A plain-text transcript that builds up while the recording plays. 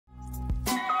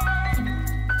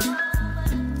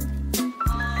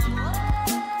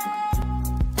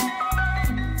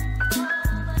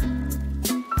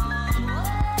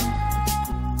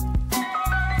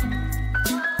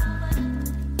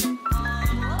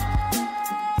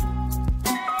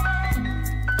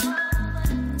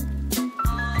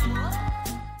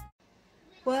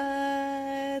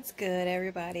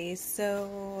everybody.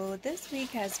 So this week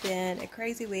has been a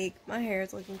crazy week. My hair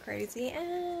is looking crazy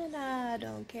and I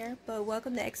don't care. But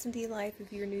welcome to xndlife.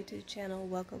 If you're new to the channel,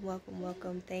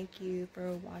 welcome. Thank you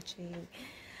for watching.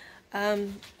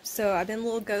 So I've been a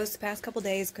little ghost the past couple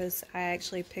days because I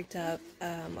actually picked up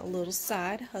a little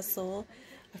side hustle.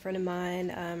 A friend of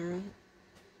mine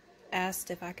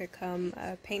asked if I could come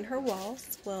paint her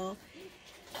walls. Well,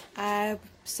 I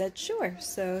said sure,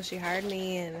 so she hired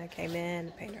me and I came in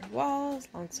and painted her walls,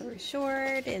 long story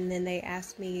short, and then they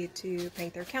asked me to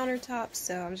paint their countertops.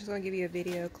 So I'm just going to give you a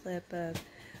video clip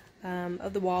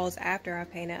of the walls after I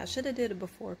painted. I should have did a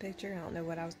before picture, I don't know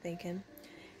what I was thinking,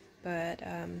 but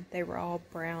they were all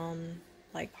brown,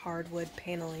 like hardwood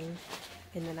paneling,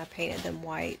 and then I painted them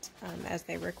white as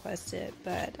they requested.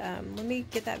 But let me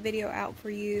get that video out for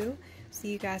you so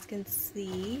you guys can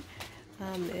see.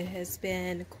 It has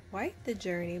been quite the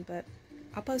journey, but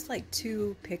I'll post like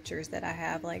 2 pictures that I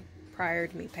have like prior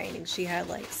to me painting. She had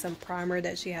like some primer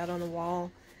that she had on the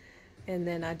wall, and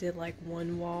then I did like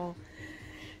one wall.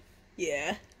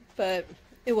 Yeah, but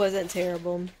it wasn't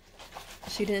terrible.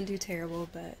 She didn't do terrible,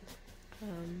 but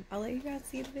I'll let you guys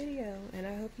see the video and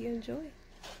I hope you enjoy.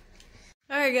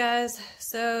 Alright guys,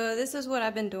 so this is what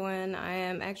I've been doing. I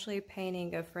am actually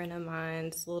painting a friend of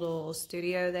mine's little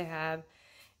studio they have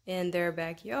in their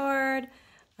backyard.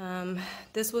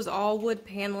 This was all wood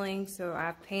paneling, so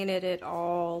I painted it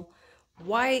all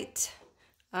white.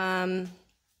 Even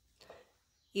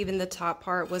the top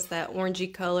part was that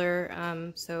orangey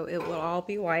color, so it will all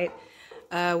be white.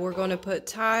 We're going to put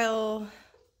tile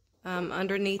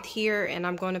underneath here, and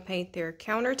I'm going to paint their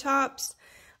countertops.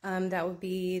 That would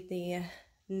be the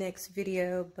next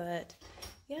video, but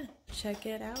yeah, check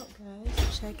it out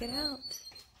guys, check it out.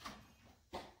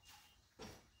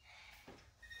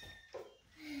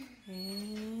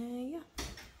 And yeah.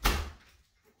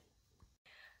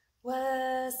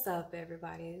 What's up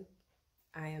everybody?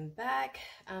 I am back.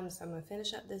 So I'm going to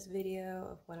finish up this video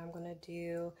of what I'm going to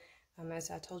do. As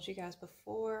I told you guys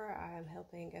before, I am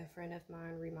helping a friend of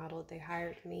mine remodel. They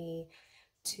hired me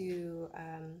to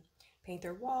paint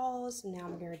their walls. Now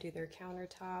I'm going to do their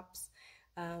countertops.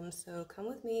 So come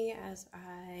with me as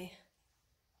I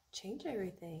change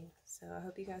everything. So I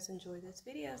hope you guys enjoy this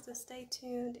video, so stay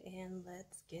tuned and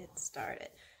let's get started.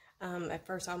 At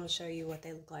first I'm going to show you what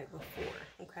they look like before,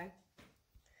 okay?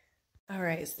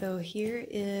 Alright, so here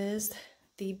is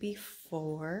the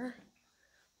before,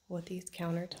 what these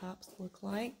countertops look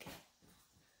like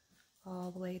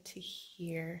all the way to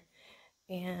here.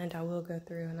 And I will go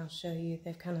through and I'll show you,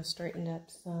 they've kind of straightened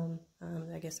up some.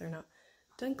 I guess they're not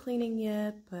done cleaning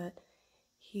yet, but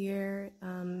here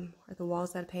are the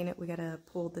walls that I painted. We gotta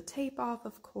pull the tape off,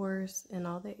 of course, in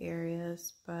all the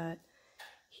areas, but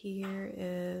here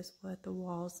is what the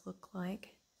walls look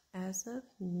like as of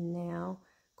now.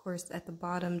 Of course, at the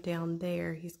bottom down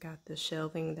there, he's got the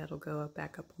shelving that'll go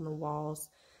back up on the walls.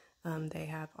 They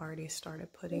have already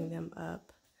started putting them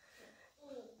up,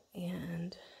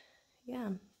 and yeah,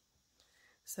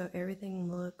 so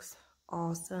everything looks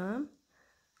awesome.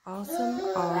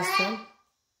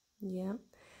 Yeah.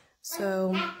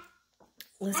 So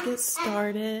let's get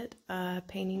started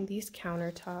painting these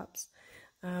countertops.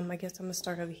 I guess I'm gonna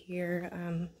start over here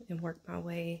and work my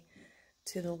way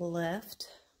to the left,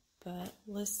 but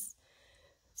let's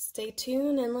stay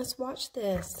tuned and let's watch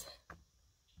this.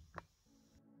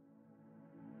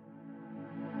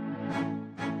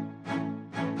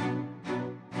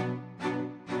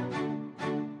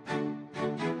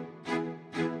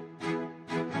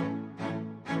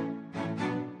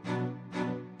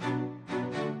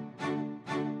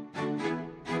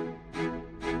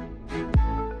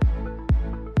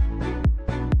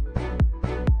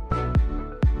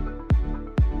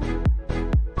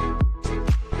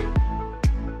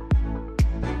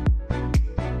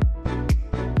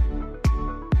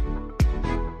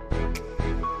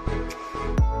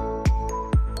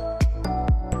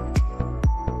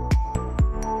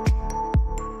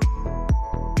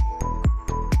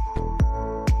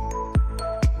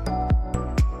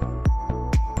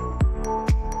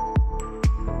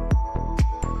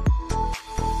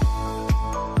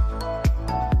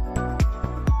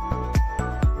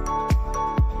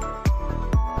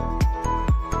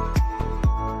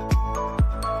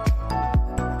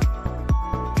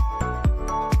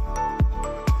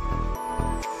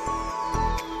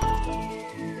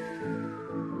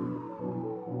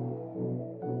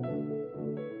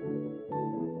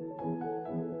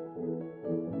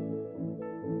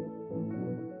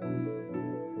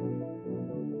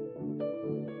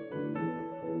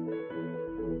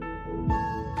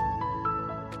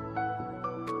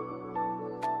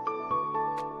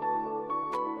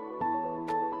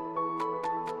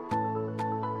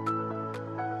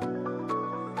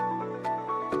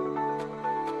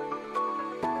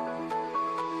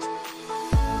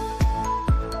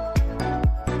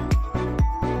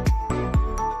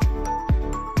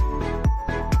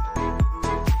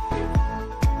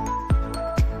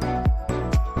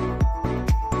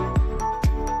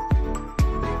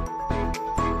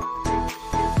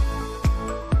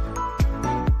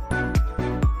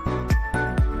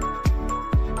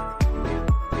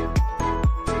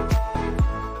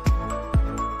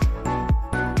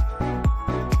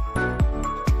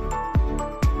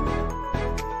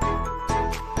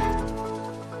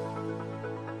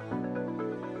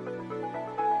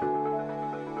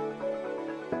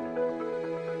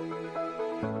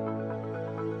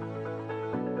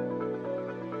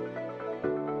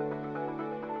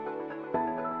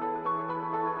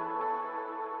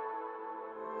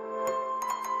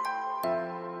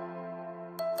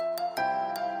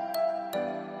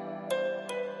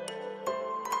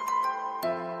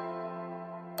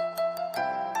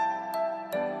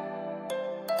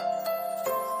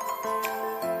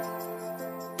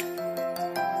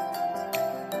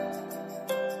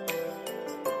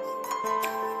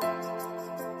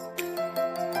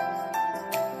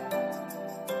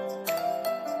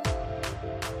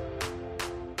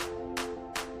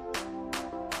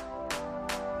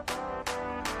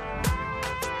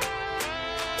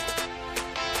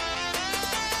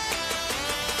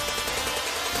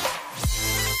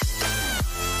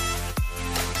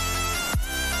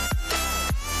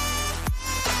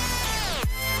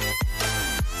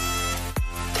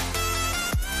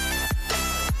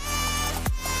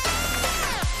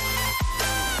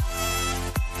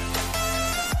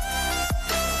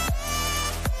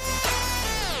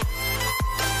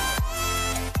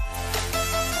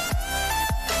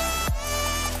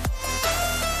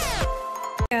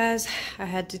 guys, I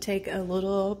had to take a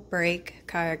little break.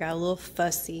 Kaya got a little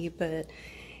fussy, but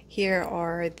here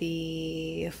are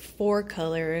the 4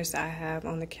 colors I have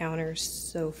on the counter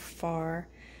so far.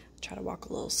 I'll try to walk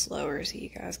a little slower so you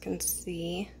guys can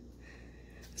see.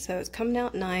 So it's coming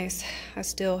out nice. I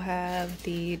still have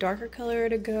the darker color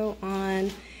to go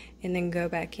on and then go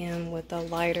back in with the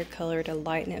lighter color to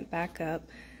lighten it back up.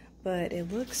 But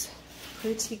it looks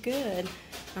pretty good.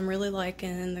 I'm really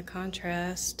liking the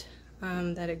contrast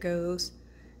that it goes.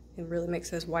 It really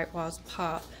makes those white walls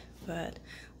pop. But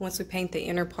once we paint the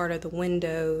inner part of the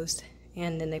windows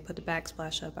and then they put the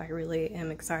backsplash up, I really am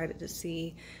excited to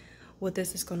see what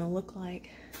this is going to look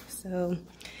like. So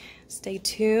stay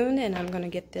tuned, and I'm going to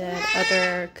get that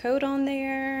other coat on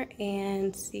there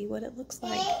and see what it looks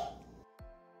like.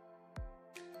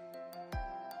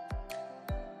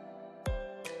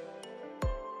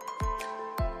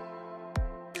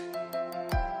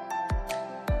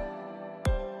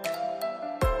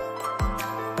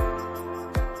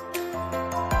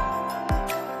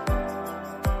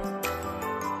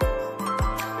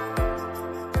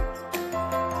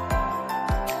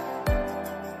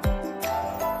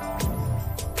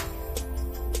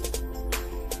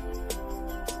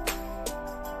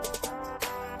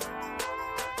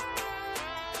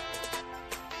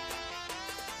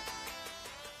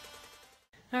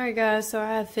 Alright guys, so I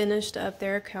have finished up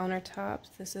their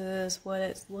countertops. This is what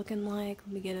it's looking like.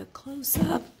 Let me get a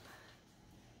close-up.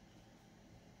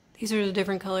 These are the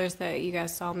different colors that you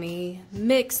guys saw me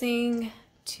mixing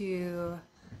to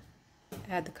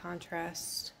add the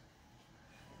contrast.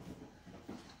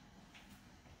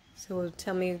 So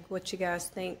tell me what you guys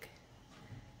think.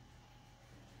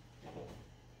 I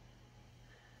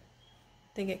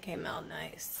think it came out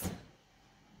nice.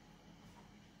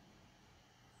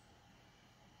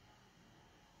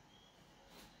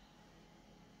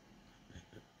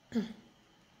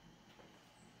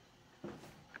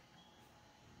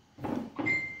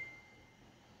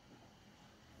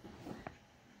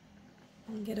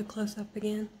 Get a close-up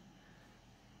again.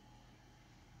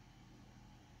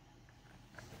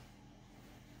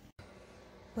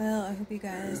 Well, I hope you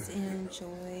guys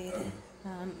enjoyed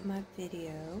my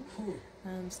video.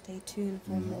 Stay tuned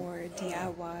for more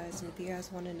DIYs, and if you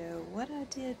guys want to know what I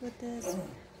did with this,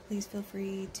 please feel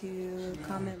free to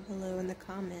comment below in the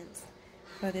comments.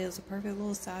 But it was a perfect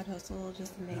little side hustle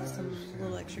just to make some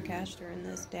little extra cash during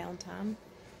this downtime.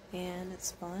 And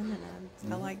it's fun,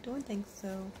 and I like doing things,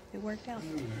 so it worked out.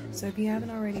 So if you haven't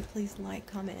already, please like,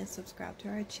 comment, and subscribe to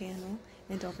our channel.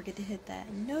 And don't forget to hit that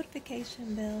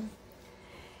notification bell.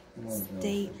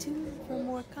 Stay tuned for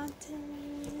more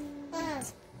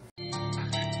content.